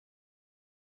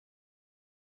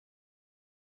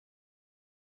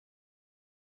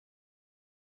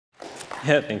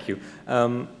Yeah, thank you.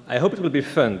 I hope it will be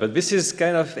fun, but this is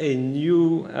kind of a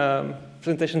new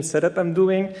presentation setup I'm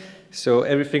doing. So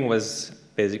everything was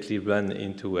basically run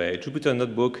into a Jupyter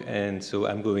notebook, and so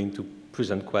I'm going to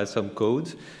present quite some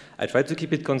code. I try to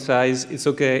keep it concise. It's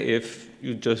okay if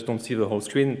you just don't see the whole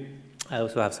screen. I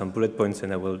also have some bullet points,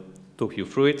 and I will talk you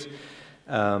through it.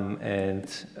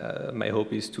 My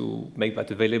hope is to make that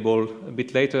available a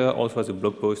bit later, also as a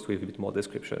blog post with a bit more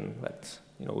description that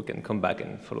we can come back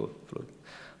and follow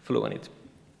on it.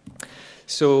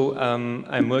 So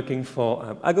I'm working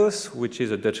for Agos, which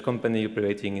is a Dutch company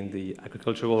operating in the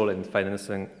agricultural and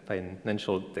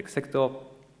financial tech sector,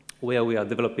 where we are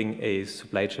developing a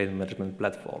supply chain management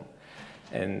platform.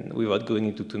 And without going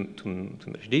into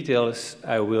too much details,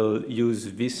 I will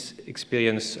use this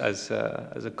experience as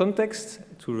a context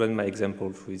to run my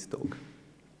example through this talk.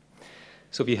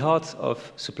 So the heart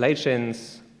of supply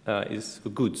chains is the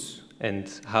goods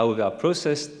and how they are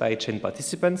processed by chain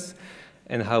participants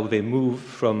and how they move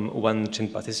from one chain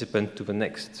participant to the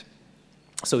next.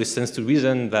 So it stands to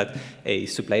reason that a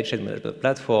supply chain management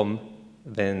platform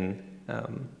then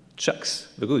tracks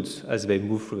the goods as they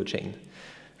move through the chain.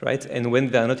 Right? And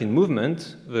when they are not in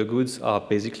movement, the goods are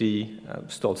basically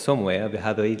stored somewhere. They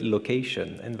have a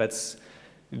location, and that's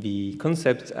the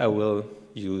concept I will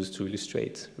use to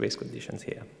illustrate race conditions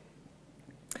here.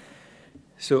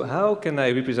 So how can I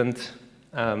represent,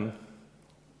 in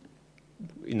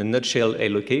a nutshell, a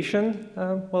location?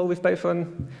 Well, with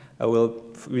Python, I will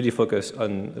really focus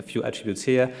on a few attributes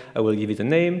here. I will give it a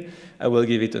name. I will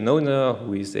give it an owner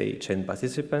who is a chain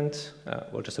participant,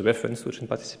 or just a reference to a chain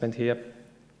participant here.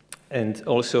 And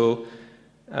also,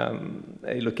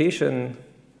 a location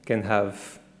can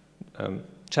have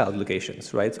child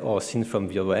locations, right? Or seen from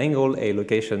the other angle, a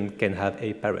location can have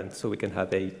a parent. So we can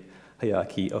have a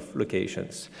hierarchy of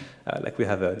locations. Like we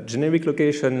have a generic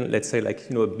location, let's say like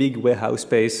a big warehouse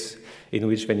space in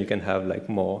which then you can have like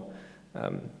more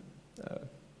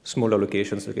smaller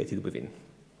locations located within.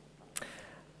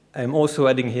 I'm also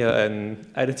adding here an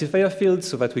identifier field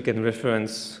so that we can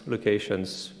reference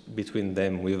locations between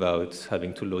them without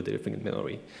having to load everything in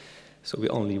memory. So we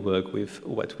only work with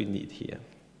what we need here.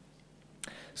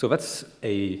 So that's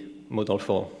a model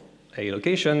for a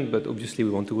location, but obviously we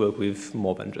want to work with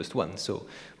more than just one. So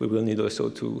we will need also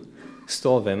to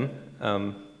store them.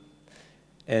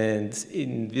 And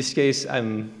in this case,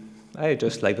 I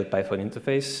just like the Python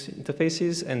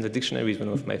interfaces, and the dictionary is one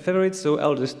of my favorites, so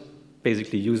I'll just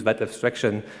basically use that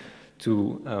abstraction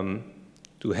to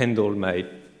handle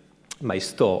my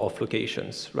store of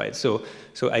locations, right? So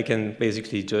I can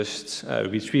basically just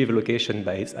retrieve a location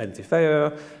by its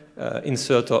identifier,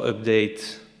 insert or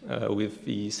update with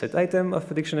the set item of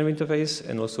the dictionary interface,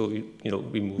 and also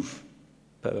remove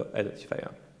per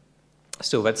identifier.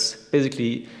 So that's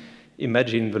basically,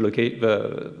 imagine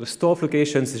the store of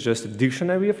locations is just a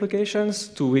dictionary of locations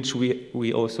to which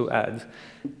we also add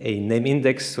a name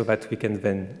index so that we can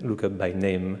then look up by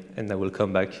name, and I will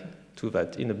come back to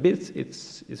that in a bit.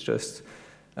 It's just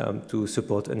to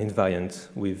support an invariant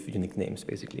with unique names,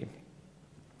 basically.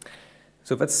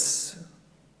 So that's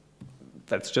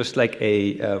just like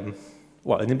an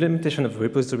implementation of a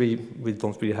repository. We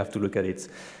don't really have to look at it.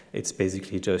 It's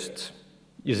basically just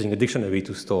using a dictionary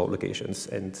to store locations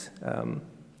and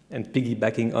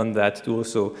piggybacking on that to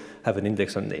also have an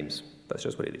index on names. That's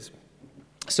just what it is.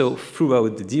 So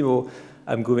throughout the demo,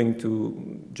 I'm going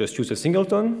to just use a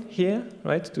singleton here,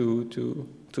 right, to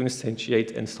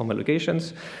instantiate and store my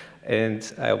locations. And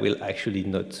I will actually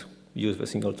not use the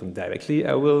singleton directly.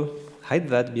 I will hide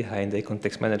that behind a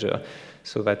context manager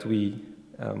so that we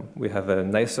have a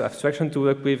nicer abstraction to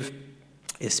work with,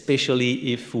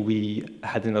 especially if we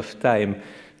had enough time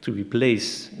to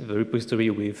replace the repository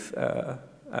with a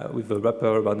wrapper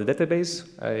around the database.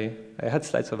 I had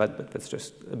slides for that, but that's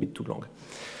just a bit too long.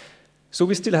 So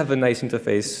we still have a nice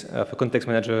interface for context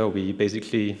manager. We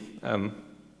basically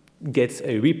get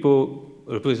a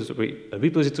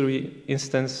repository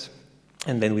instance,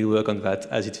 and then we work on that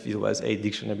as if it was a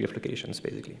dictionary of locations,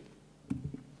 basically.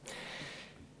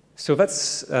 So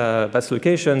that's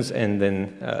locations and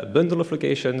then a bundle of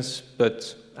locations,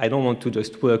 but I don't want to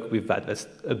just work with that. That's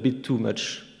a bit too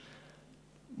much,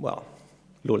 well,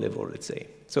 low level, let's say.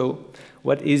 So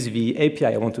what is the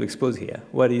API I want to expose here?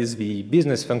 What is the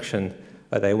business function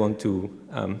that I want to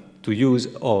use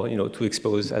or to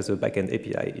expose as a backend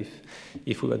API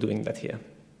if we were doing that here?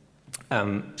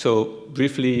 So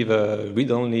briefly, the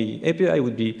read-only API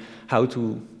would be how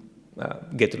to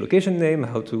get a location name,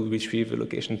 how to retrieve a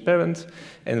location parent,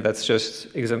 and that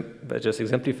just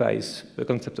exemplifies the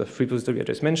concept of repository I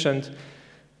just mentioned.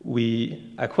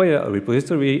 We acquire a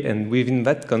repository, and within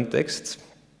that context,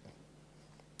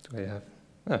 I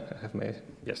have my,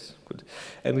 yes, good.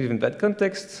 And within that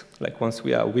context, like once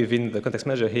we are within the context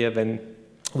measure here, then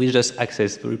we just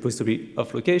access the repository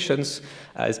of locations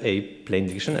as a plain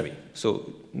dictionary.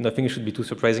 So nothing should be too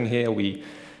surprising here. We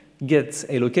get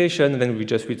a location, and then we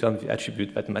just return the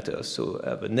attribute that matters.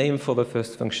 So the name for the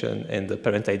first function and the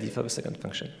parent ID for the second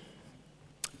function.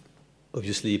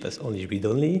 Obviously, that's only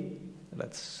read-only.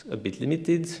 That's a bit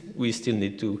limited. We still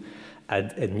need to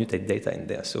add and mutate data in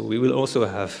there. So we will also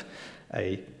have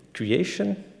a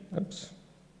creation,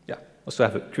 also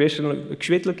have a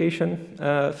create location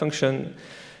function.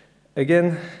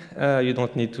 Again, you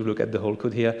don't need to look at the whole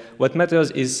code here. What matters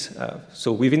is,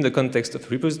 so within the context of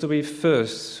repository,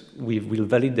 first we will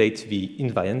validate the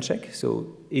invariant check. So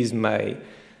is the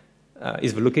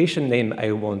location name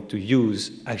I want to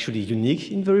use actually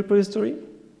unique in the repository?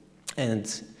 And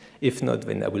if not,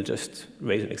 then I will just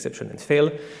raise an exception and fail.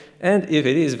 And if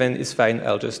it is, then it's fine.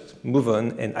 I'll just move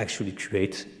on and actually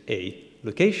create a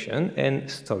location and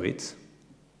store it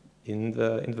in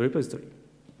the repository.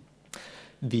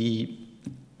 The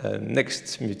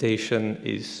next mutation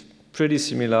is pretty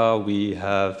similar. We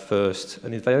have first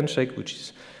an invariant check,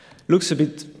 which looks a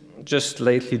bit just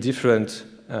slightly different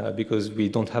because we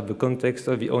don't have the context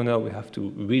of the owner. We have to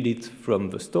read it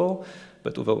from the store,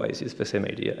 but otherwise it's the same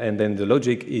idea. And then the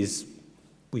logic is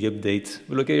we update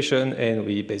the location and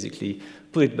we basically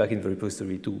put it back in the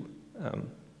repository to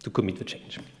commit the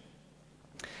change.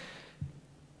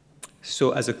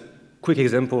 So as a quick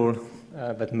example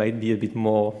that might be a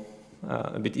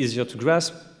bit easier to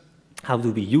grasp, how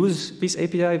do we use this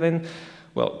API then?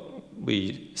 Well,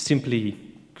 we simply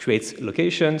create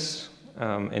locations,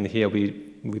 and here we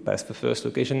pass the first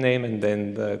location name and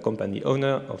then the company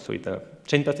owner, or sorry, the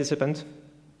chain participant.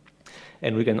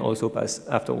 And we can also pass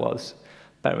afterwards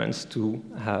parents to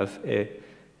have a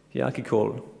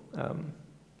hierarchical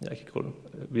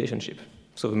relationship.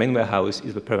 So the main warehouse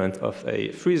is the parent of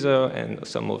a freezer and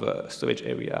some other storage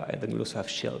area, and then we also have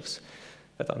shelves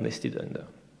that are nested under.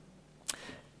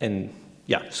 And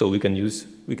yeah, so we can use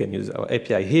our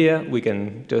API here. We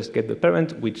can just get the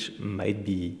parent, which might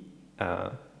be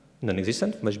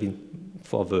non-existent, might be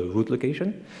for the root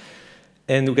location.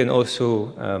 And we can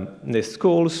also nest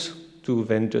calls to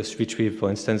then just retrieve, for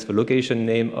instance, the location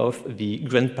name of the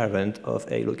grandparent of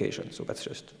a location. So that's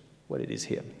just what it is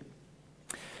here.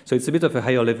 So it's a bit of a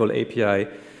higher level API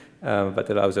that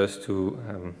allows us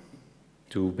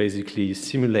to basically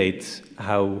simulate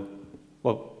how,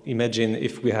 well, imagine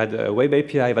if we had a web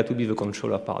API, that would be the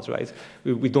controller part, right?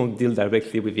 We don't deal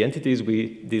directly with the entities,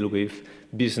 we deal with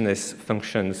business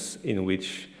functions in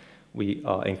which we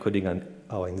are encoding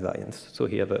our invariants. So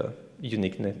here the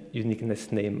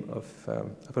uniqueness name of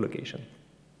a location.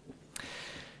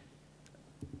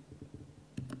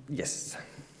 Yes.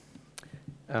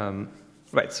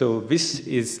 Right, so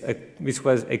this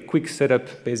was a quick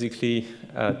setup, basically,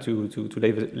 to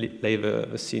lay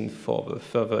the scene for the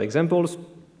further examples,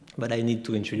 but I need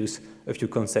to introduce a few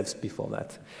concepts before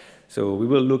that. So we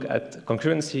will look at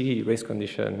concurrency, race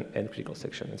condition, and critical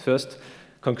section. And first,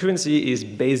 concurrency is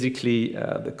basically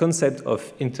the concept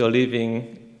of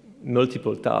interleaving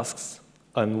multiple tasks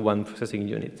on one processing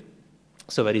unit.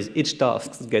 So that is, each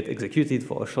task gets executed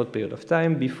for a short period of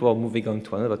time before moving on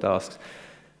to another task,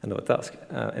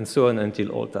 and so on until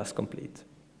all tasks complete.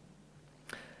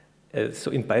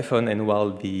 So in Python, and while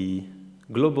the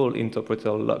global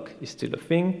interpreter lock is still a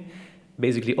thing,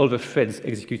 basically all the threads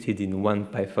executed in one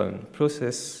Python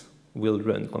process will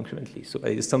run concurrently. So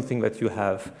that is something that you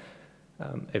have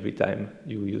every time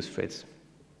you use threads.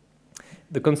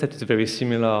 The concept is very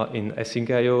similar in async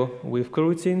I/O with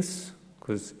coroutines,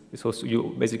 because it's also,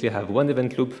 you basically have one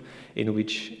event loop in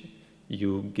which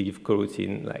you give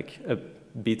coroutine like a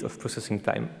bit of processing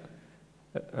time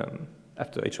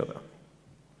after each other.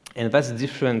 And that's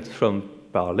different from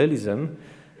parallelism,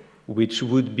 which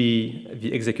would be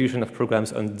the execution of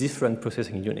programs on different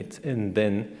processing units. And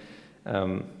then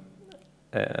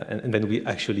we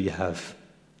actually have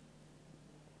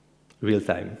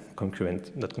real-time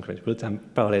real-time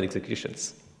parallel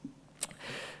executions.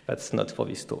 That's not for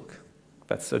this talk.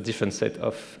 That's a different set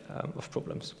of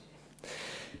problems.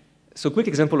 So quick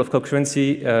example of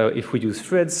concurrency, if we use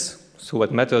threads. So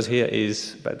what matters here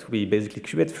is that we basically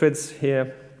create threads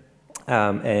here,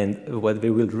 and what they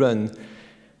will run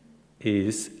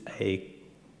is a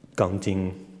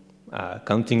counting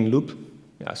loop.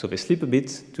 Yeah, so they sleep a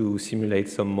bit to simulate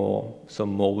some more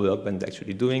work than they're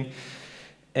actually doing.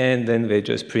 And then they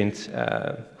just print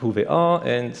who they are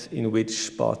and in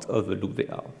which part of the loop they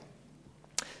are.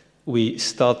 We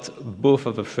start both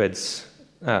of the threads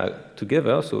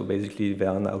together, so basically they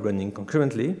are now running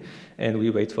concurrently, and we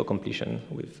wait for completion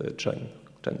with the join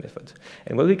method.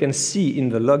 And what we can see in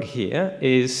the log here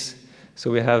is,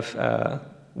 so we have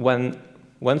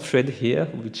one thread here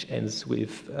which ends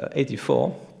with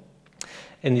 84,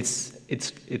 and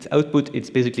its output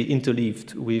is basically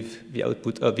interleaved with the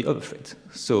output of the other thread.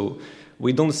 So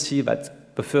we don't see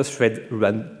that the first thread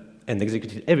ran and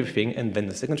executed everything, and then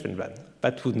the second thread ran.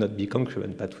 That would not be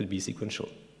concurrent, that would be sequential.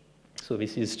 So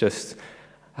this is just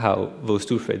how those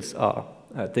two threads are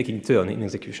taking turn in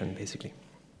execution, basically.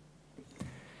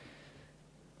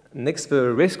 Next,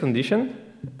 the race condition,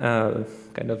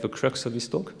 kind of the crux of this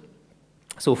talk.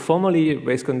 So formally,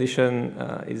 race condition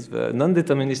is the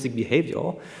non-deterministic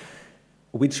behavior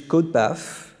which code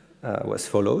path was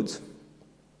followed,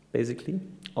 basically,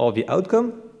 or the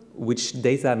outcome, which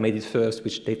data made it first,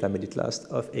 which data made it last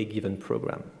of a given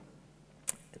program.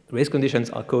 Race conditions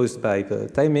are caused by the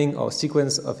timing or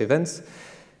sequence of events,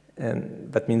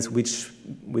 and that means which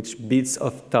bits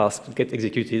of tasks get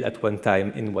executed at one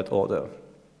time in what order.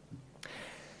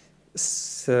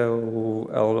 So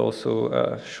I'll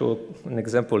also show an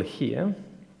example here.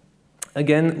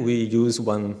 Again, we use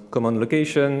one command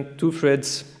location, two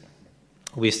threads.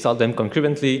 We start them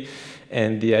concurrently,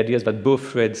 and the idea is that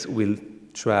both threads will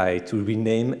try to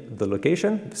rename the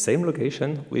location, the same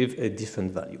location, with a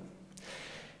different value.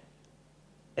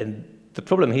 And the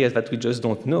problem here is that we just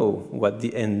don't know what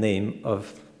the end name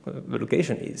of the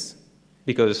location is,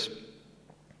 because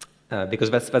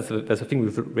that's the thing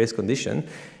with race condition.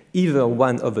 Either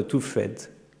one of the two threads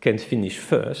can finish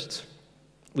first.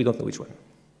 We don't know which one.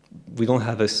 We don't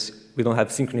have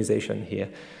synchronization here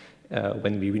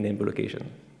when we rename the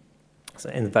location,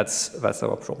 and that's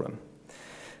our problem.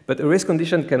 But a race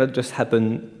condition cannot just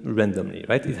happen randomly,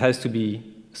 right? It has to be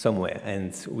somewhere,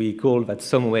 and we call that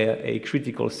somewhere a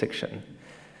critical section.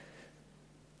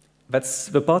 That's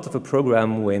the part of a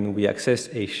program when we access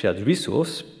a shared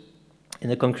resource in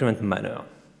a concurrent manner.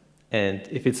 And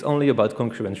if it's only about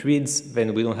concurrent reads,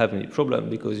 then we don't have any problem,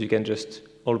 because you can just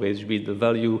always read the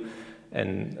value,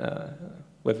 and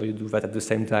whether you do that at the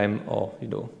same time or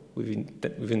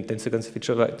within 10 seconds of each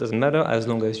other, it doesn't matter, as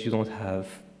long as you don't have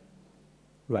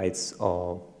writes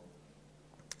or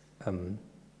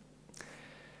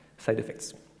side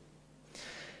effects.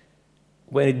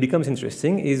 When it becomes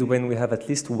interesting is when we have at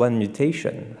least one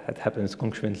mutation that happens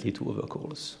concurrently to other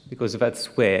calls, because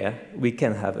that's where we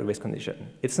can have a race condition.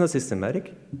 It's not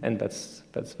systematic, and that's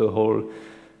the whole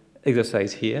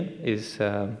exercise here, is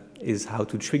how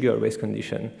to trigger a race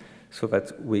condition so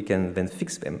that we can then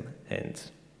fix them and,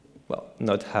 well,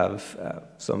 not have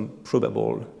some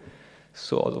probable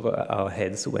sword over our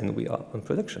heads when we are on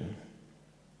production.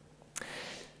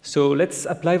 So let's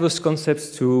apply those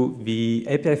concepts to the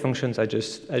API functions I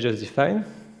just defined.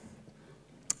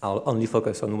 I'll only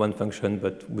focus on one function,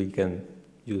 but we can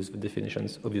use the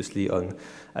definitions, obviously, on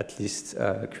at least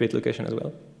create location as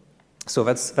well. So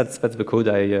that's the code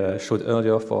I showed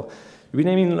earlier for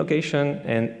renaming location,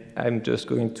 and I'm just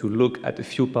going to look at a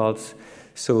few parts.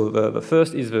 So the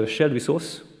first is the shared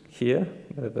resource here,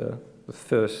 the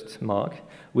first mark,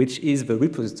 which is the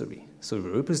repository. So the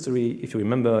repository, if you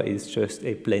remember, is just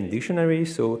a plain dictionary,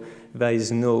 so there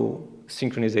is no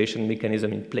synchronization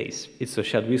mechanism in place. It's a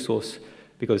shared resource,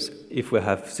 because if we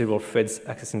have several threads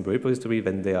accessing the repository,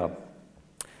 then they are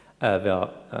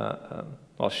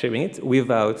sharing it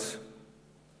without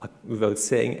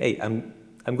saying, hey,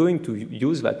 I'm going to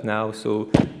use that now,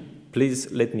 so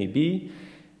please let me be,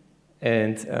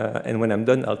 and when I'm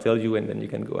done, I'll tell you, and then you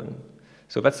can go on.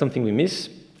 So that's something we miss.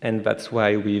 And that's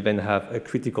why we then have a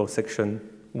critical section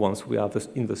once we are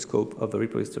in the scope of the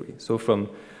repository. So from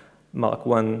Mark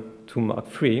 1 to Mark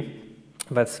 3,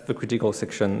 that's the critical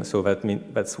section. So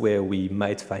that's where we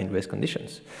might find race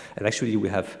conditions. And actually, we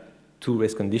have two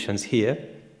race conditions here.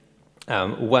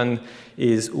 One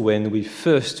is when we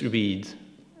first read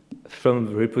from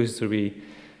the repository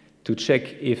to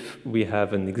check if we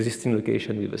have an existing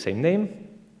location with the same name.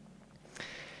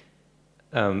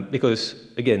 Because,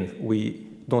 again, we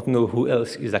don't know who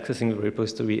else is accessing the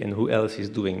repository and who else is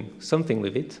doing something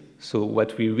with it. So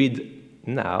what we read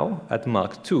now at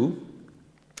Mark 2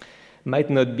 might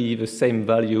not be the same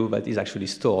value that is actually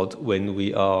stored when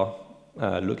we are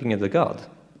looking at the guard.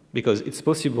 Because it's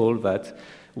possible that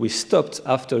we stopped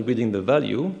after reading the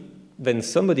value, then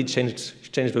somebody changed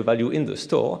the value in the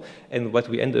store, and what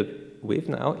we end up with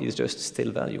now is just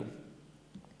stale value.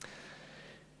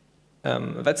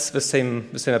 That's the same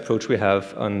approach we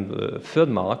have on the third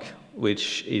mark,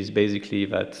 which is basically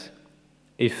that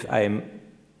if I'm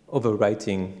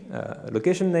overwriting a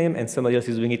location name and somebody else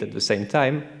is doing it at the same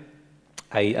time,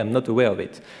 I am not aware of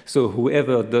it. So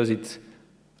whoever does it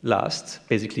last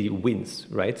basically wins,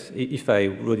 right? If I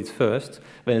wrote it first,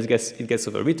 then it gets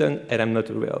overwritten, and I'm not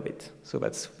aware of it. So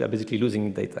we are basically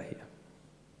losing data here.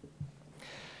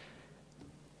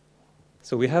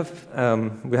 So we have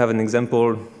an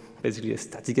example, basically a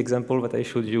static example that I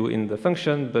showed you in the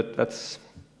function, but that's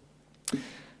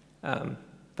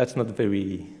not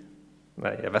very.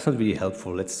 That's not really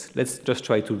helpful. Let's just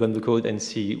try to run the code and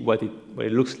see what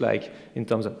it looks like in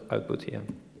terms of output here.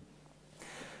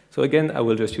 So again, I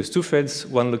will just use two threads,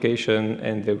 one location,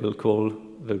 and they will call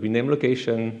the rename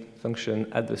location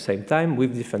function at the same time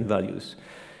with different values.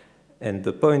 And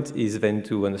the point is then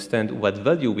to understand what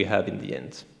value we have in the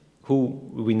end. Who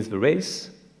wins the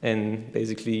race, and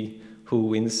basically who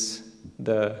wins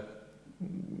the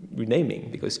renaming.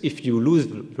 Because if you lose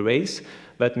the race,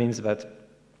 that means that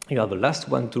you are the last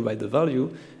one to write the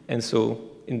value, and so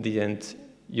in the end,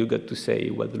 you got to say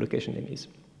what the location name is.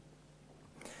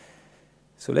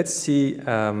 So let's see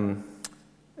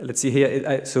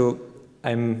here. So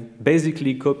I'm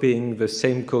basically copying the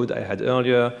same code I had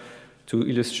earlier to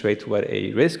illustrate what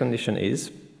a race condition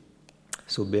is.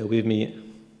 So bear with me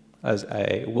as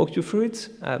I walk you through it.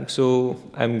 So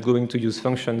I'm going to use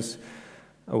functions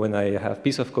when I have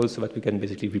piece of code so that we can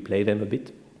basically replay them a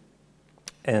bit.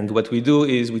 And what we do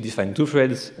is we define two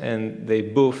threads, and they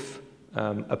both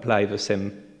apply the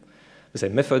same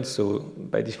method. So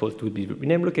by default, it would be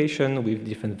rename location with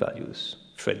different values.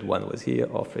 Thread 1 was here,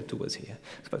 or thread 2 was here.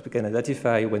 So that we can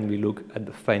identify when we look at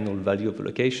the final value of the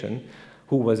location,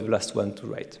 who was the last one to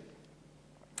write.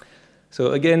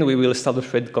 So again, we will start the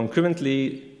thread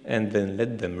concurrently, and then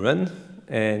let them run,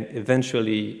 and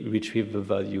eventually retrieve the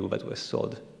value that was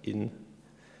stored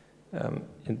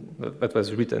that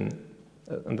was written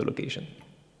on the location.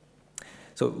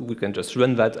 So we can just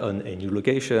run that on a new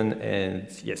location, and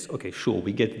yes, okay, sure,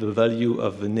 we get the value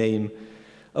of the name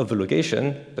of the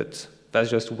location, but that's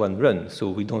just one run, so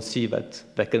we don't see that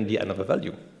there can be another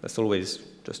value. That's always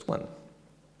just one.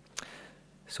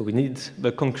 So we need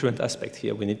the concurrent aspect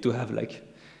here. We need to have like,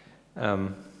 we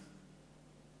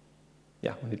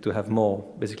need to have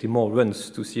basically more runs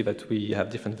to see that we have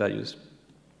different values.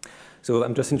 So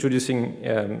I'm just introducing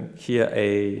here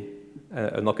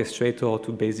an orchestrator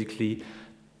to basically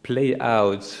play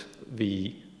out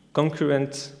the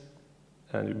concurrent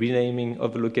renaming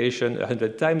of the location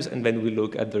 100 times, and then we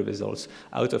look at the results.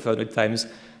 Out of 100 times,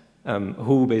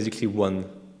 who basically won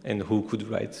and who could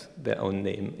write their own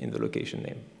name in the location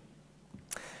name.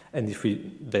 And if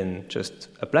we then just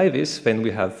apply this, then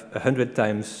we have 100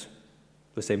 times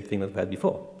the same thing that we had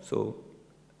before. So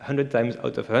 100 times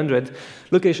out of 100,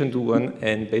 location 2 won,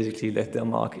 and basically left their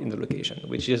mark in the location,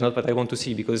 which is not what I want to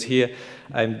see, because here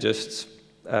I'm just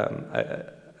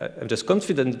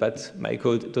confident that my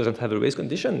code doesn't have a race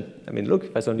condition. I mean,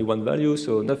 look, there's only one value,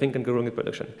 so nothing can go wrong in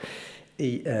production.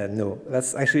 No,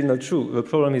 that's actually not true. The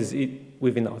problem is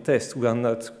within our test, we are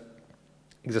not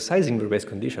exercising the race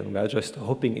condition. We are just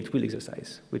hoping it will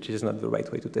exercise, which is not the right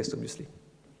way to test, obviously.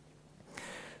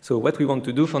 So what we want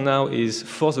to do for now is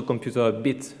force the computer a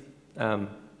bit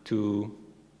to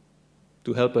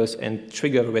help us and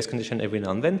trigger the race condition every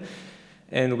now and then.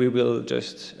 And we will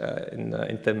just,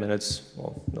 in 10 minutes,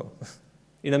 well, no,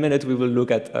 in a minute, we will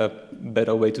look at a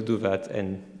better way to do that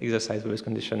and exercise the race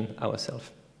condition ourselves.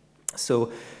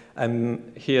 So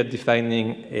I'm here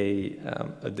defining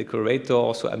a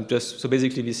decorator. So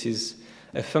basically, this is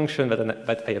a function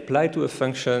that I apply to a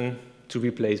function to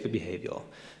replace the behavior.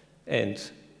 And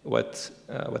what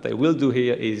I will do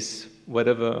here is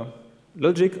whatever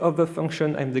logic of the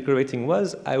function I'm decorating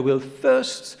was, I will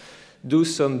first do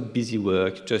some busy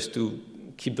work just to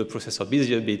keep the processor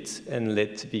busy a bit and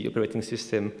let the operating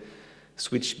system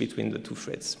switch between the two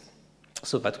threads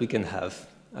so that we can have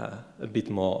a bit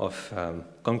more of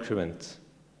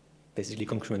basically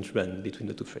concurrent run between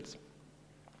the two threads.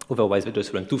 Otherwise, they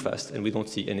just run too fast and we don't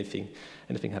see anything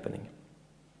happening.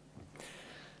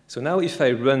 So now if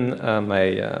I run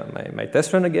my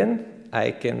test run again,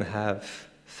 I can have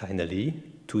finally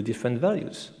 2 different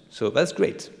values. So that's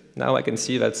great. Now I can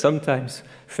see that sometimes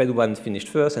thread 1 finished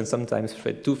first and sometimes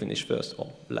thread 2 finished first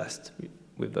or last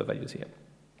with the values here.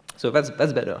 So that's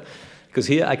better, because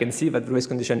here I can see that the race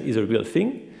condition is a real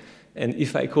thing, and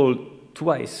if I call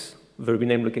twice the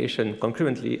rename location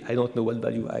concurrently, I don't know what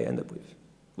value I end up with,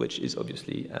 which is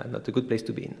obviously not a good place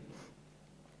to be in.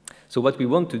 So what we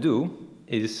want to do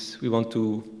is we want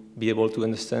to be able to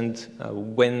understand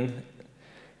when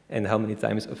and how many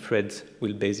times a thread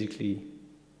will basically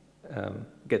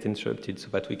get interrupted so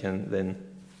that we can then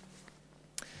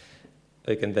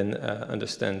I can then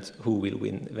understand who will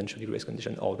win eventually race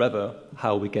condition, or rather,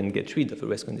 how we can get rid of a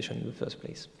race condition in the first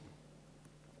place.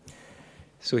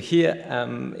 So here,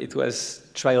 it was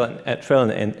trial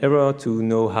and error to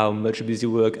know how much busy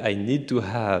work I need to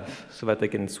have so that I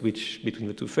can switch between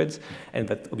the two threads, and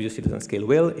that obviously doesn't scale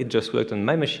well. It just worked on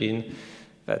my machine.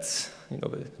 That's, you know,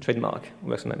 the trademark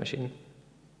works on my machine.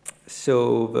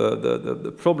 So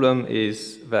the problem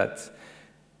is that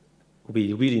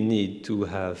we really need to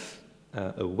have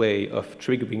a way of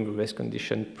triggering the race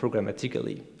condition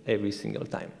programmatically every single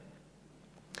time.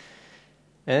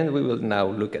 And we will now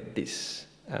look at this.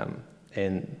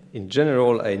 And in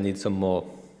general, I need some more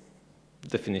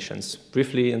definitions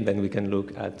briefly, and then we can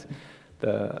look at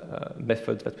the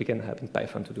methods that we can have in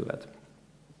Python to do that.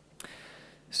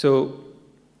 So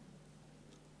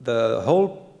the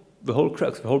whole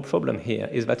crux, the whole problem here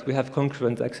is that we have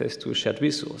concurrent access to a shared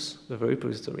resource, the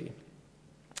repository.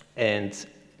 And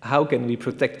how can we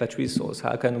protect that resource?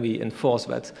 How can we enforce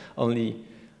that only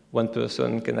one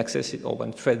person can access it, or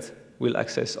one thread will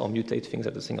access or mutate things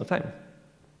at a single time?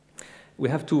 We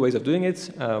have two ways of doing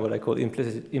it, what I call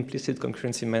implicit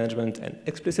concurrency management and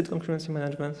explicit concurrency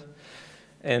management.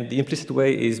 And the implicit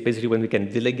way is basically when we can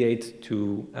delegate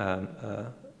to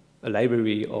a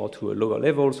library or to a lower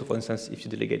level. So for instance, if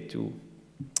you delegate to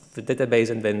the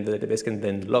database, and then the database can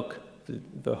then lock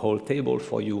the whole table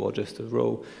for you, or just a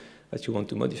row that you want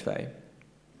to modify.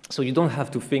 So you don't have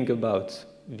to think about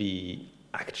the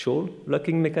actual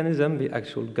locking mechanism, the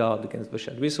actual guard against the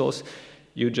shared resource.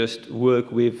 You just work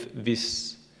with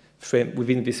this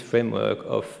within this framework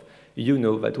of, you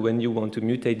know that when you want to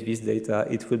mutate this data,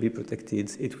 it will be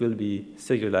protected, it will be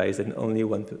serialized, and only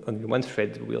one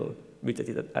thread will mutate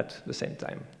it at the same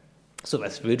time. So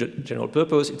that's very general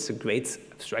purpose. It's a great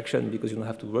abstraction because you don't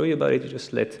have to worry about it. You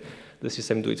just let the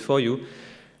system do it for you.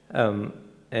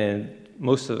 And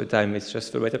most of the time, it's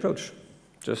just the right approach.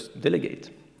 Just delegate.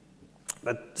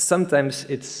 But sometimes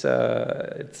it's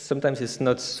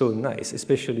not so nice,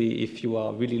 especially if you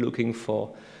are really looking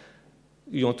for,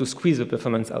 you want to squeeze the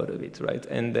performance out of it, right?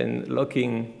 And then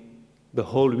locking the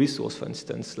whole resource, for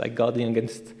instance, like guarding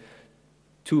against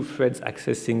two threads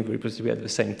accessing the repository at the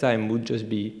same time would just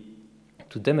be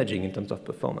too damaging in terms of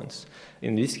performance.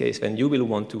 In this case, then you will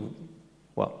want to,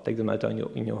 well, take the matter in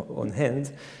your own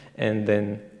hand and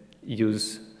then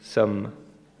use some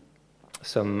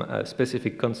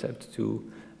specific concept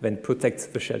to then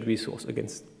protect the shared resource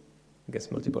against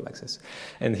multiple access.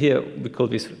 And here we call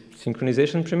this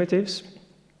synchronization primitives.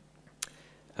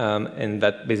 And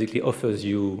that basically offers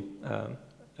you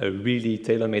a really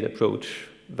tailor-made approach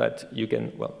that you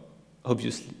can, well,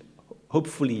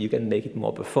 hopefully you can make it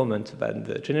more performant than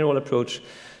the general approach,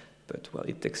 but well,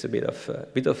 it takes a bit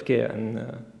of care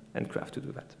and craft to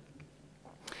do that.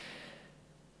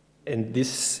 And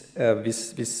these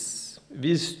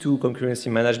two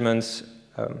concurrency managements,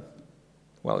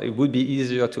 well, it would be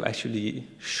easier to actually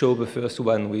show the first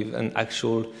one with an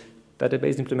actual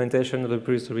database implementation of the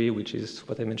repository, which is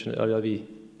what I mentioned earlier, the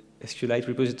SQLite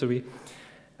repository.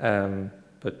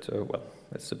 But well,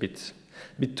 that's a bit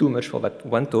too much for that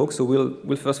one talk. So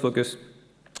we'll first focus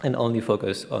and only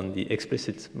focus on the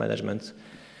explicit management.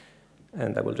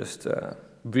 And I will just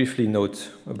briefly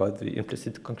note about the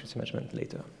implicit concurrency management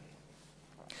later.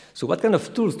 So what kind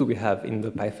of tools do we have in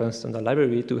the Python standard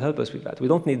library to help us with that? We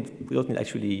don't need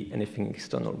actually anything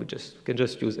external. We can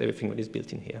just use everything that is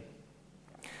built in here.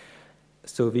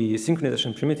 So the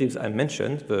synchronization primitives I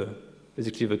mentioned,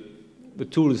 basically the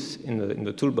tools in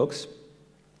the toolbox,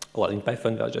 well, in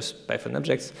Python, they are just Python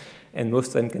objects, and most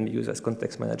of them can be used as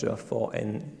context manager for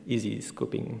an easy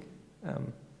scoping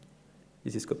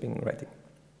writing.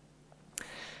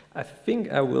 I think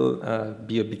I will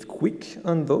be a bit quick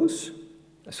on those.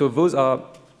 So those are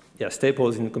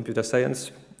staples in computer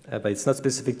science, but it's not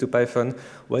specific to Python.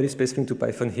 What is specific to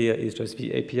Python here is just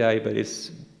the API, but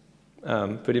it's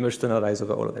pretty much standardized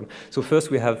over all of them. So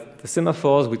first we have the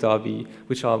semaphores,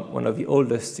 which are one of the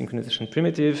oldest synchronization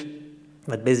primitives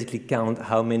that basically count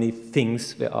how many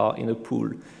things there are in a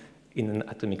pool in an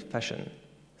atomic fashion.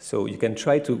 So you can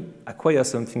try to acquire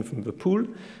something from the pool,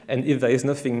 and if there is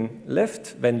nothing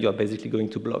left, then you're basically going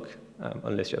to block,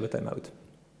 unless you have a timeout.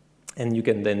 And you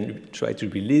can then try to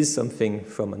release something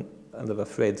from another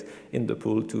thread in the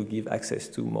pool to give access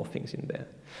to more things in there.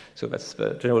 So that's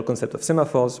the general concept of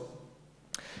semaphores.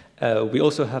 We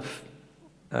also have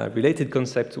a related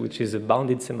concept, which is a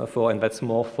bounded semaphore, and that's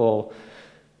more for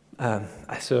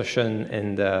assertion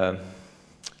and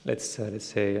let's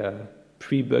say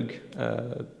pre-bug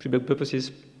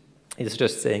purposes. It's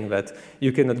just saying that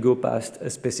you cannot go past a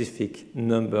specific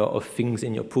number of things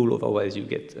in your pool, otherwise you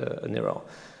get an error.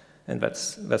 And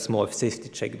that's more of a safety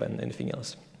check than anything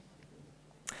else.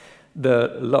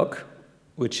 The lock,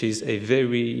 which is a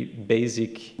very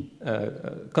basic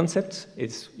concept,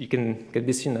 you can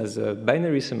be seen as a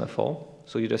binary semaphore.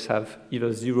 So you just have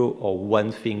either 0 or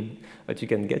 1 thing that you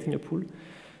can get in your pool.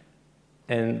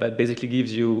 And that basically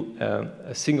gives you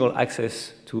a single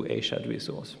access to a shared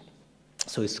resource.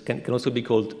 So it can also be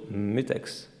called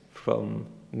mutex, from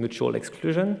mutual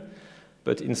exclusion.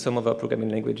 But in some other programming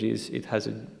languages, it has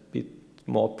a bit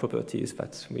more properties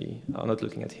that we are not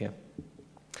looking at here.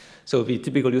 So the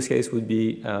typical use case would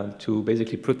be to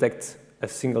basically protect a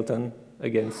singleton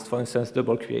against, for instance,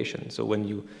 double creation. So when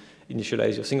you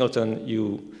initialize your singleton,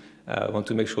 you want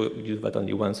to make sure you do that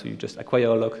only once, so you just acquire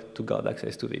a lock to guard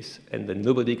access to this, and then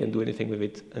nobody can do anything with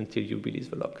it until you release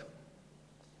the lock.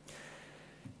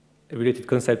 A related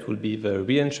concept will be the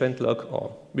reentrant lock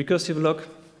or recursive lock,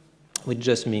 which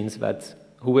just means that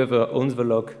whoever owns the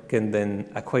lock can then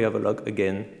acquire the lock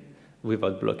again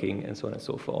without blocking, and so on and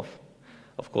so forth.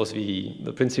 Of course,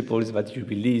 the principle is that you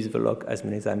release the lock as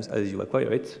many times as you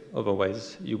acquire it.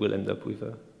 Otherwise, you will end up with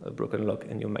a broken lock,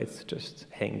 and you might just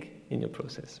hang in your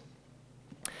process.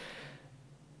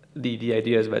 The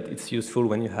idea is that it's useful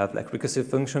when you have like recursive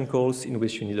function calls in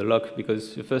which you need a lock,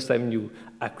 because the first time you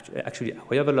actually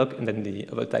acquire the lock, and then the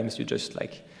other times you just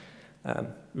like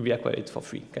reacquire it for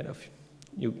free, kind of.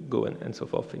 You go and so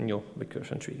forth in your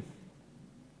recursion tree.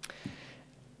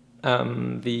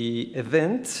 The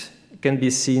event can be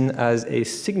seen as a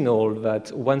signal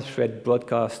that one thread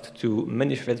broadcasts to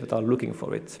many threads that are looking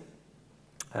for it.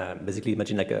 Basically,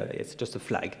 imagine like it's just a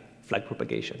flag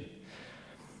propagation.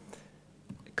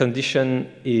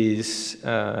 Condition is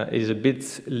a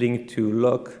bit linked to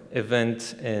lock,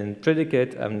 event, and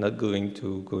predicate. I'm not going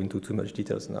to go into too much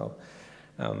details now.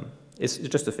 It's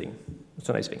just a thing. It's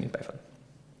a nice thing in Python.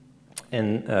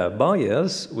 And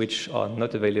barriers, which are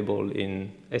not available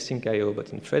in async.io but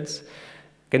in threads,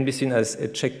 can be seen as a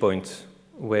checkpoint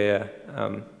where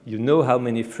you know how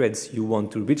many threads you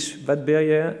want to reach that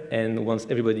barrier, and once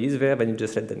everybody is there, then you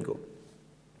just let them go.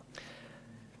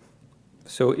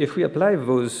 So if we apply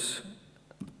those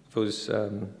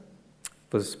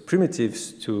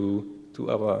primitives to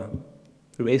our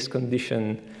race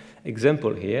condition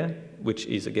example here, which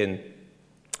is again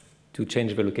to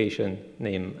change the location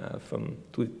name from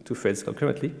two threads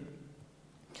concurrently.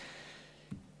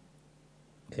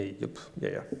 Yep,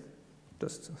 yeah.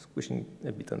 Just squishing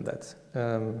a bit on that.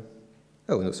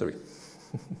 Oh no, sorry.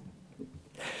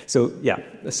 So yeah,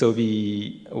 so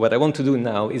what I want to do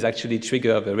now is actually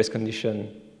trigger the race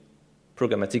condition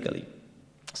programmatically.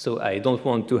 So I don't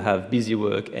want to have busy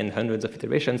work and hundreds of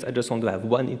iterations. I just want to have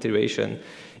one iteration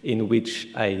in which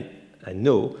I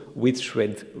know which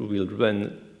thread will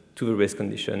run to the race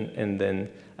condition, and then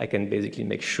I can basically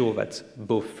make sure that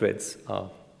both threads are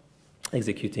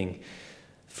executing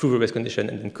through the race condition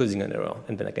and then causing an error,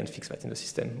 and then I can fix that in the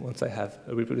system once I have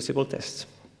a reproducible test.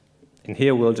 And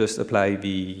here we'll just apply the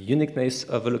uniqueness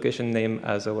of a location name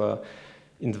as our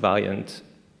invariant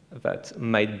that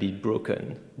might be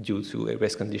broken due to a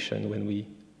race condition when we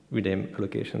rename a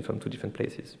location from two different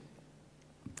places.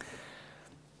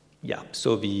 Yeah,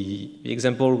 so the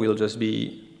example will just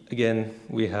be, again,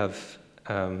 we have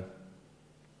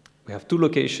two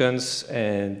locations,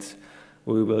 and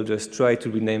we will just try to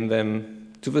rename them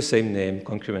to the same name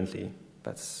concurrently.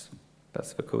 That's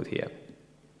the code here.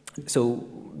 So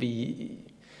the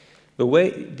way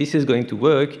this is going to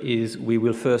work is we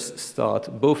will first start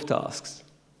both tasks,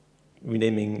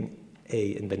 renaming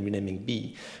A and then renaming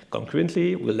B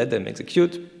concurrently. We'll let them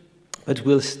execute, but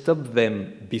we'll stop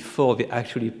them before they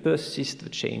actually persist the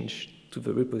change to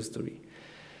the repository.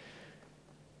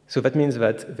 So that means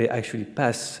that they actually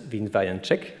pass the invariant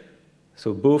check.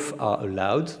 So both are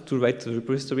allowed to write to the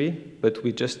repository, but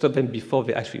we just stop them before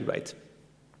they actually write.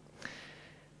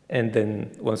 And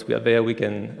then once we are there, we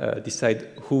can decide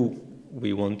who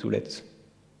we want to let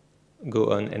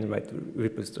go on and write the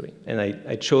repository. And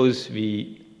I chose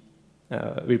the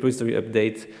repository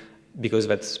update because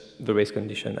that's the race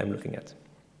condition I'm looking at.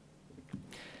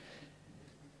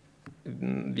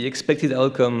 The expected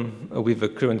outcome with the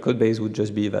current code base would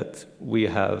just be that we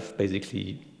have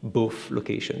basically both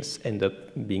locations end up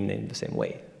being named the same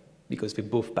way because they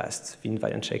both passed the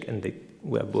invariant check and they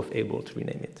were both able to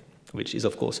rename it, which is,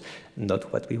 of course,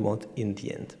 not what we want in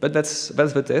the end. But that's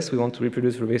the test. We want to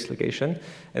reproduce the race location,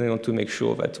 and we want to make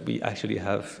sure that we actually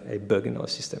have a bug in our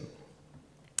system.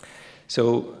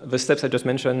 So the steps I just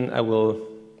mentioned, I will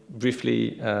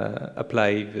briefly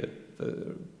apply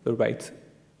the right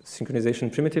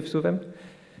synchronization primitives to them.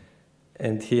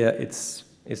 And here it's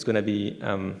going to be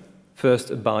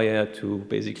first a barrier to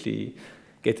basically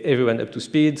get everyone up to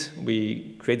speed.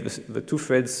 We create the two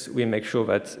threads. We make sure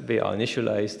that they are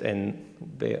initialized and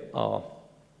they are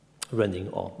running,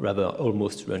 or rather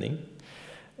almost running.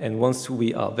 And once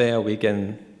we are there, we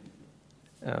can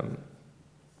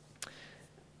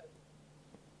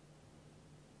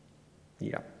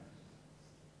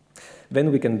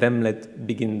Then we can let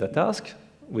begin the task,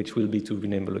 which will be to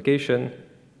rename the location.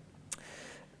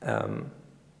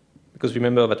 Because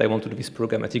remember that I want to do this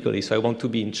programmatically, so I want to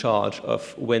be in charge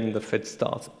of when the thread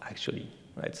starts actually,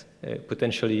 right?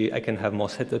 Potentially, I can have more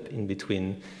setup in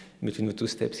between the two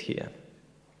steps here.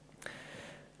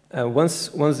 Once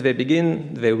they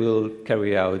begin, they will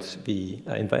carry out the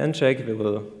invariant check. They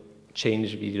will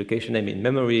change the location name in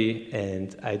memory,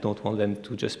 and I don't want them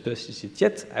to just persist it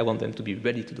yet. I want them to be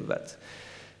ready to do that,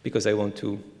 because I want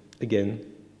to, again,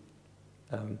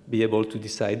 be able to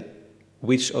decide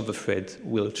which of the thread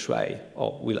will try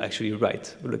or will actually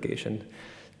write the location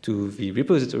to the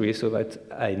repository, so that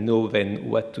I know then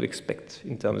what to expect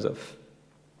in terms of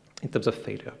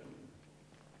failure.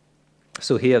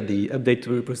 So here, the update to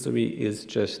the repository is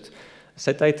just a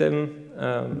set item,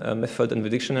 a method in the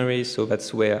dictionary. So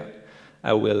that's where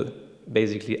I will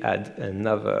basically add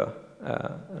another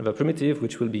primitive,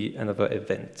 which will be another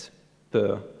event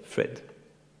per thread.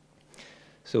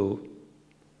 So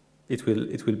it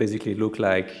will basically look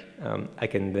like I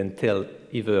can then tell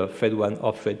either thread 1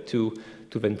 or thread 2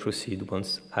 to then proceed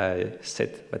once I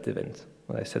set that event,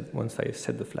 once I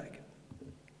set the flag.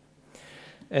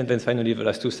 And then finally, the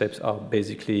last two steps are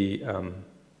basically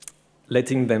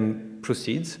letting them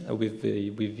proceed with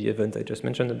the event I just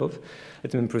mentioned above,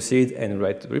 letting them proceed and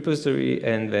write the repository,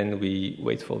 and then we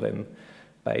wait for them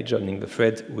by joining the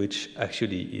thread, which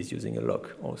actually is using a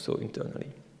lock also internally.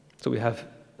 So we have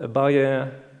a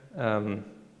barrier,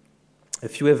 a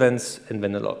few events, and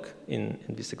then a lock in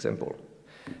this example.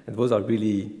 And those are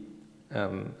really,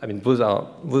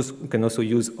 those can also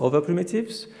use other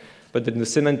primitives, but then the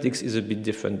semantics is a bit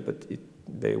different, but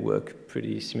they work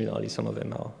pretty similarly. Some of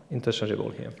them are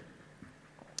interchangeable here.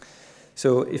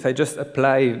 So if I just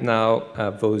apply now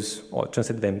those, or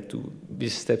translate them to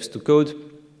these steps to code,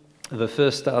 the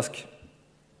first task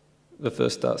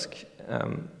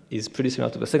is pretty similar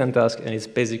to the second task, and it's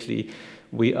basically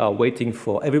we are waiting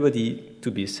for everybody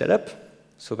to be set up.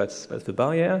 So that's the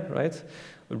barrier, right?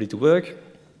 Ready to work.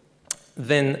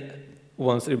 Then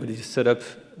once everybody is set up,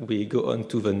 we go on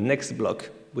to the next block,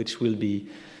 which will be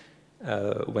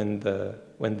when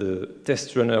the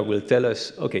test runner will tell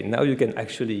us, okay, now you can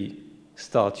actually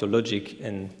start your logic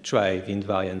and try the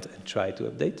invariant and try to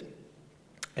update.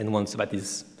 And once that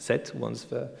is set, once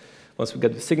we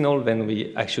get the signal, then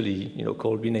we actually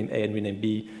call rename A and rename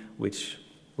B, which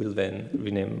will then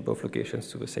rename both locations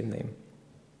to the same name.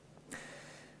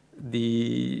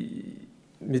 The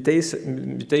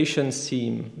mutation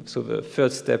scheme, so the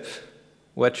third step,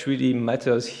 what really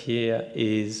matters here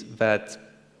is that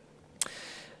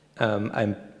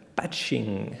I'm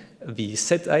patching the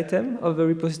set item of the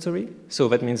repository. So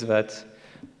that means that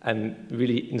I'm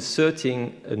really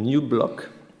inserting a new block,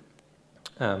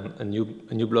 a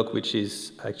new block which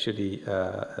is actually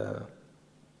an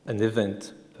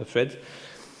event, a thread,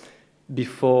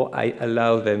 before I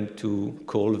allow them to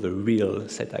call the real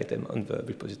set item on the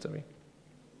repository.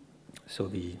 So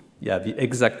the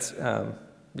exact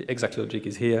logic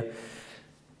is here.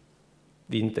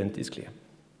 The intent is clear.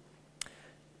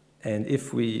 And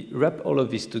if we wrap all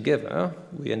of this together,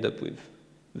 we end up with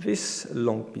this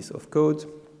long piece of code.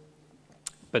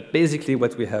 But basically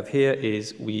what we have here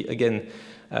is we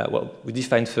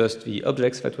define first the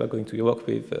objects that we're going to work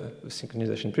with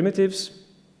synchronization primitives.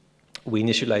 We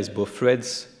initialize both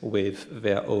threads with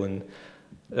their own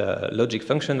logic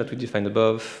function that we defined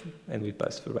above, and we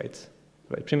pass the right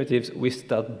primitives. We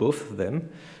start both of them,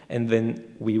 and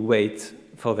then we wait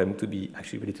for them to be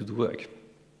actually ready to do work.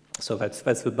 So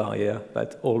that's the barrier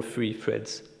that all three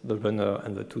threads, the runner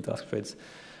and the two task threads,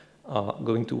 are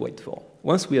going to wait for.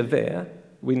 Once we are there,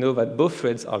 we know that both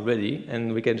threads are ready,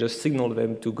 and we can just signal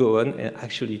them to go on and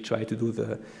actually try to do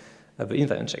the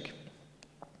invariant check.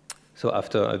 So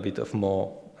after a bit of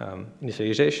more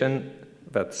initialization,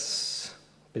 that's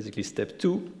basically step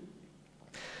 2.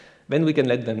 Then we can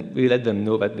let them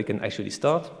know that they can actually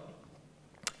start.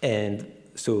 And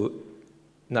so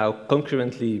now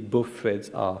concurrently, both threads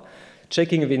are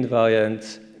checking the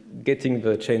invariant, getting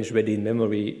the change ready in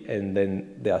memory, and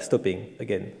then they are stopping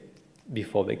again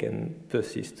before they can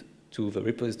persist to the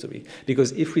repository.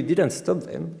 Because if we didn't stop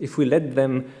them, if we let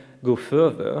them go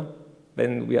further,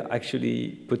 then we are actually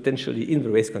potentially in the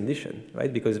race condition,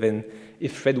 right? Because then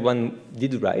if thread 1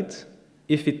 did write,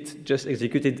 if it just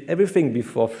executed everything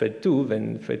before thread 2,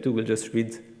 then thread 2 will just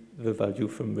read the value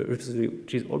from the repository,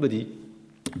 which is already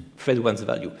thread 1's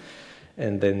value.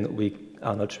 And then we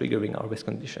are not triggering our race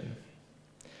condition.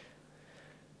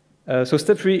 So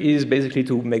step 3 is basically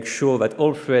to make sure that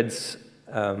all threads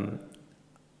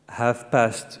have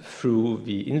passed through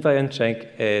the invariant check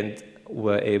and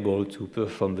were able to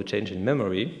perform the change in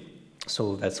memory.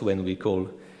 So that's when we call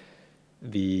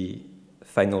the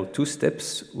final 2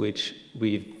 steps, which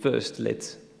we first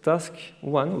let task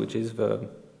 1, which is the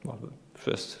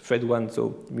first thread 1,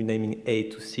 so renaming A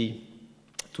to C,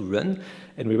 to run,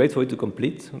 and we wait for it to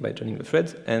complete by joining the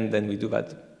thread, and then we do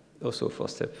that also for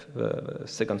step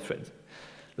second thread,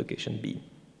 location B.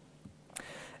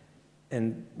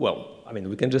 And well, I mean,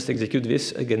 we can just execute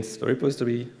this against the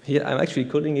repository. Here, I'm actually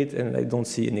calling it, and I don't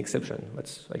see any exception.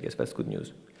 I guess that's good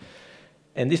news.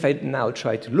 And if I now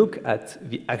try to look at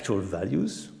the actual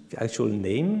values, the actual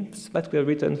names that were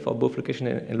written for both location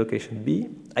A and location B,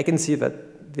 I can see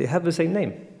that they have the same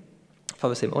name for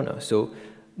the same owner. So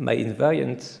my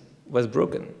invariant was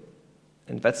broken.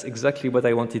 And that's exactly what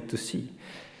I wanted to see.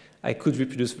 I could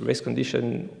reproduce the race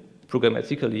condition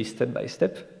programmatically step by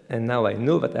step, and now I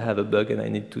know that I have a bug and I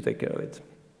need to take care of it.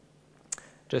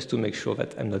 Just to make sure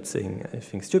that I'm not saying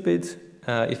anything stupid,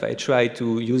 if I try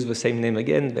to use the same name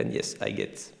again, then yes, I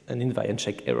get an invariant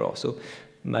check error. So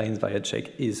my invariant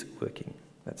check is working.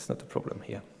 That's not a problem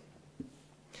here.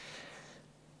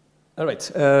 All right,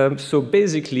 so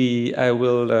basically I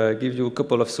will give you a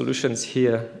couple of solutions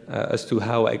here as to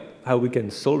how we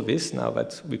can solve this now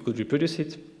that we could reproduce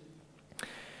it.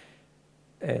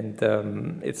 And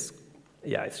it's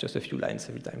just a few lines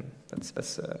every time.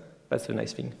 That's a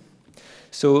nice thing.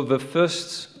 So the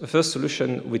first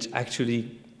solution, which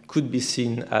actually could be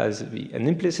seen as an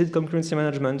implicit concurrency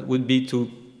management, would be to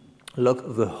lock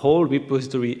the whole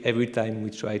repository every time we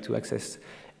try to access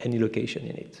any location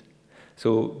in it.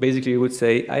 So basically, we would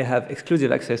say, I have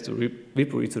exclusive access to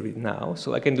repository now,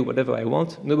 so I can do whatever I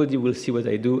want. Nobody will see what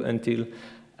I do until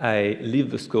I leave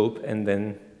the scope, and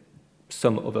then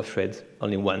some other thread,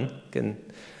 only one, can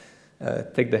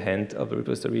take the hand of the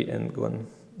repository and go on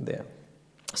there.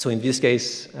 So in this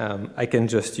case, I can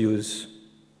just use,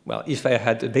 well, if I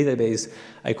had a database,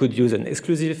 I could use an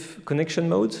exclusive connection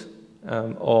mode,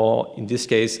 or in this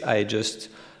case, I just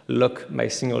lock my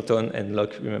singleton, and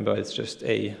lock, remember, it's just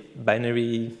a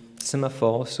binary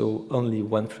semaphore, so only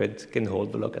one thread can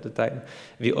hold the lock at a time.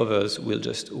 The others will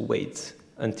just wait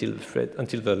until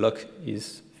the lock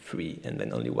is free, and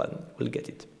then only one will get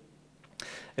it.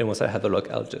 And once I have a lock,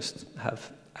 I'll just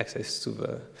have access to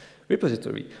the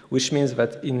repository, which means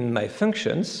that in my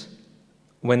functions,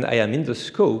 when I am in the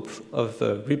scope of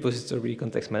the repository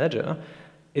context manager,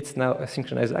 it's now a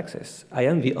synchronized access. I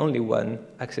am the only one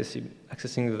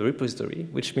accessing the repository,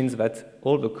 which means that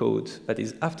all the code that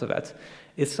is after that,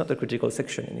 it's not a critical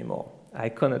section anymore. I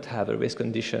cannot have a race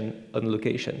condition on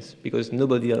locations, because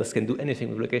nobody else can do anything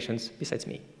with locations besides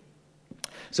me.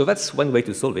 So that's one way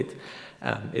to solve it.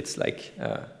 It's like,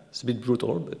 it's a bit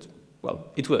brutal, but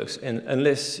well, it works. And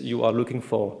unless you are looking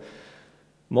for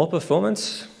more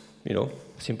performance,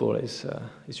 simple is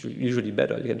usually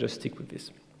better. You can just stick with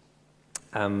this.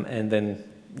 And then,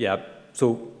 yeah,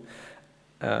 so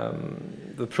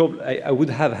I would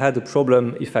have had a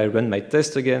problem if I run my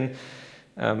test again.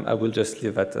 I will just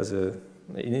leave that as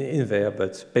in there,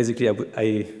 but basically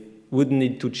I would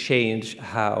need to change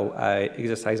how I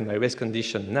exercise my race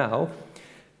condition now,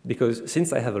 because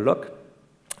since I have a lock,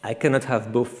 I cannot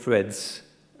have both threads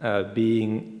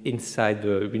being inside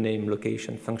the rename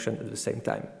location function at the same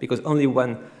time, because only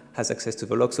one has access to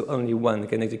the lock, so only one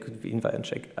can execute the invariant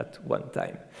check at one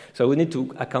time. So we need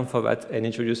to account for that and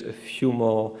introduce a few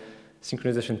more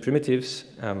synchronization primitives,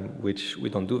 which we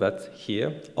don't do that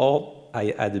here, or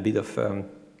I add a bit of a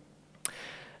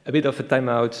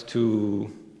timeout to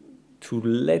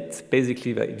let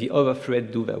basically the other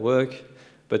thread do their work,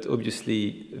 but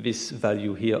obviously this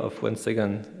value here of 1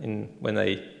 second when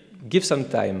I give some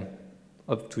time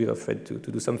to the other thread to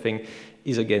do something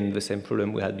is again the same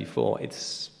problem we had before.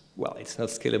 It's not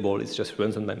scalable, it just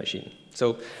runs on my machine.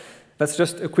 So that's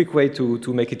just a quick way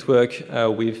to make it work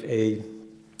with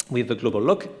the global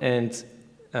lock. And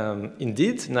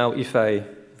indeed, now if I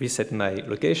reset my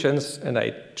locations and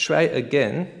I try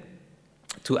again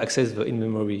to access the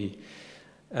in-memory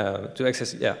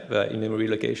the in-memory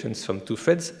locations from 2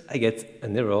 threads, I get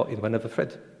an error in one other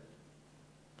thread,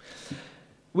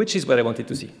 which is what I wanted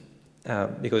to see.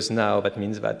 Because now that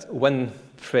means that one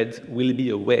thread will be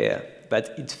aware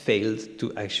that it failed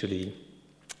to actually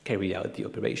carry out the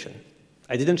operation.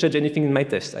 I didn't change anything in my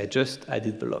test, I just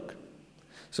added the lock.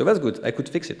 So that's good, I could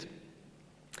fix it.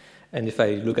 And if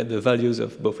I look at the values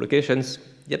of both locations,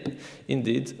 yep,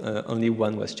 indeed, only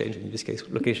one was changed, in this case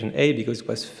location A, because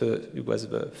it was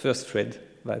the first thread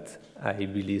that I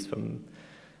released from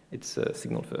its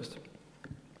signal first.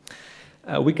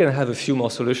 We can have a few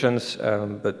more solutions,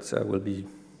 but we'll be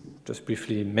just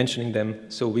briefly mentioning them.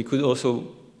 So we could also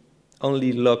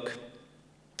only lock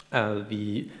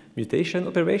the mutation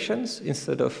operations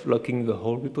instead of locking the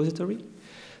whole repository.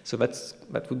 So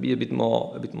that would be a bit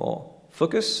more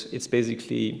focus. It's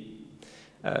basically,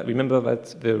 remember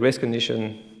that the race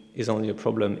condition is only a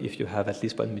problem if you have at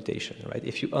least one mutation, right?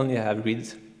 If you only have read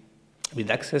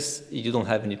access, you don't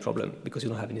have any problem because you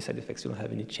don't have any side effects, you don't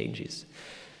have any changes.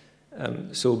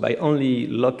 So by only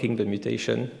locking the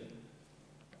mutation,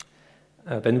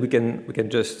 then we can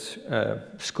just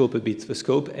scope a bit the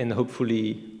scope and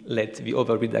hopefully let the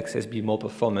other read access be more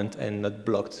performant and not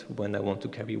blocked when I want to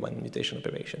carry one mutation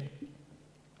operation.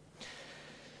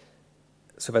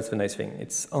 So that's the nice thing.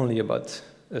 It's only about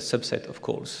a subset of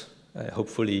calls,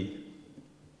 hopefully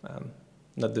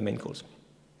not the main calls.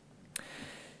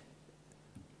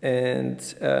 And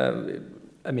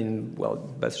I mean,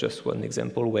 well, that's just one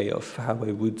example way of how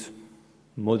I would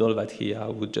model that here. I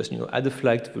would just add a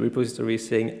flag to the repository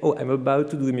saying, oh, I'm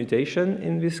about to do a mutation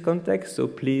in this context, so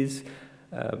please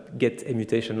get a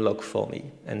mutation log for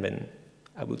me, and then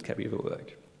I would carry the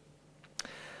work.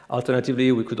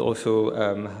 Alternatively, we could also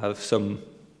have some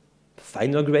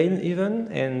finer grain even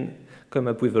and come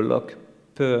up with a log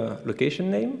per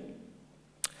location name,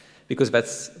 because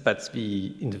that's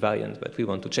the invariant that we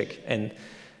want to check. And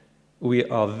we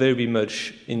are very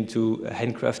much into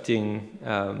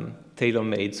handcrafting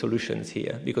tailor-made solutions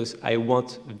here, because I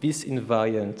want this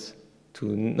invariant to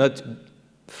not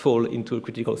fall into a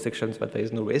critical section, but there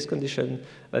is no race condition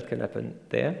that can happen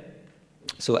there.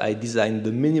 So I designed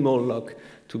the minimal lock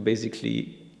to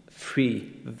basically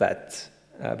free that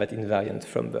invariant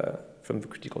from the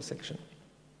critical section.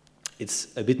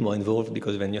 It's a bit more involved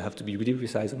because then you have to be really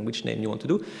precise on which name you want to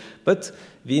do, but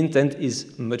the intent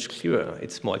is much clearer.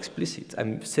 It's more explicit.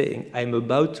 I'm saying I'm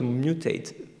about to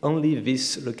mutate only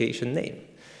this location name.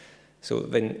 So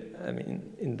then, I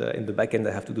mean, in the backend,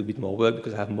 I have to do a bit more work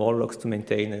because I have more logs to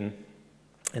maintain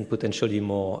and potentially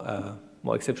more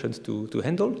exceptions to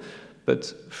handle.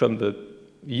 But from the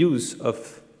use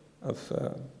of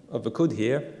the code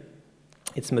here,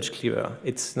 it's much clearer.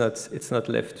 It's not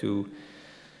left to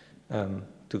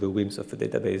the whims of the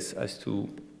database as to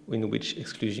in which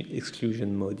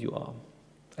exclusion mode you are,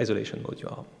 isolation mode you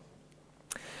are.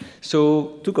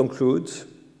 So to conclude,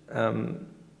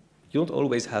 you don't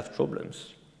always have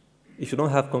problems. If you don't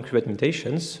have concurrent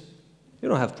mutations, you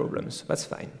don't have problems. That's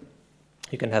fine.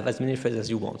 You can have as many threads as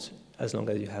you want, as long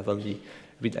as you have only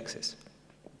read access.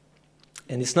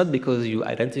 And it's not because you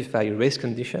identify a race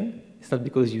condition, it's not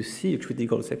because you see a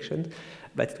critical section,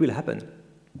 but it will happen.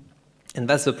 And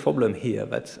that's the problem here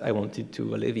that I wanted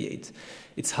to alleviate.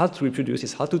 It's hard to reproduce,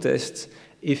 it's hard to test.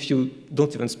 If you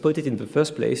don't even spot it in the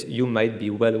first place, you might be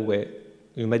well aware,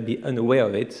 you might be unaware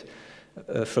of it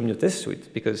from your test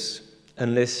suite, because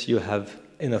unless you have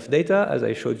enough data, as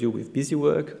I showed you with busy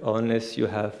work, or unless you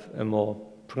have a more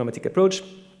programmatic approach,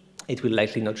 it will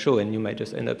likely not show, and you might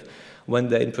just end up one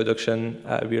day in production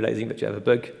realizing that you have a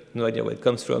bug, no idea where it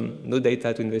comes from, no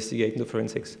data to investigate, no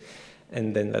forensics,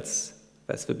 and then that's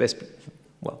the best,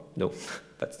 well, no,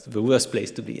 that's the worst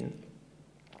place to be in.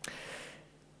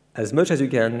 As much as you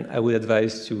can, I would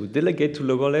advise to delegate to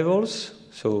lower levels,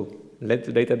 so let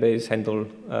the database handle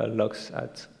logs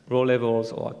at row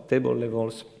levels or at table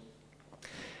levels.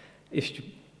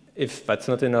 If that's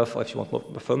not enough, or if you want more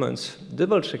performance,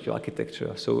 double check your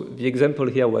architecture. So the example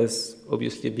here was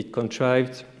obviously a bit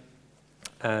contrived,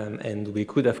 and we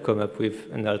could have come up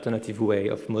with an alternative way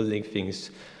of modeling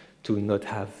things to not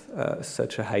have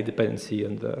such a high dependency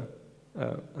on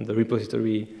the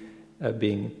repository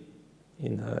being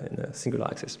in a singular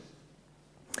access.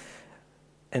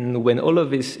 And when all of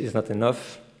this is not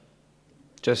enough,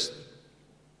 just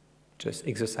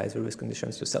exercise the risk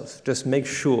conditions yourself. Just make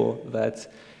sure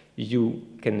that you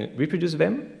can reproduce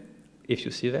them if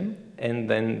you see them, and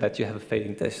then that you have a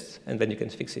failing test, and then you can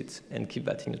fix it and keep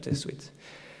that in your test suite.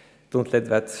 Don't let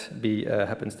that be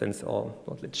happenstance, or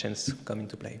don't let chance come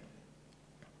into play.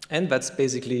 And that's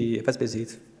basically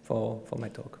it for my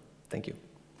talk. Thank you.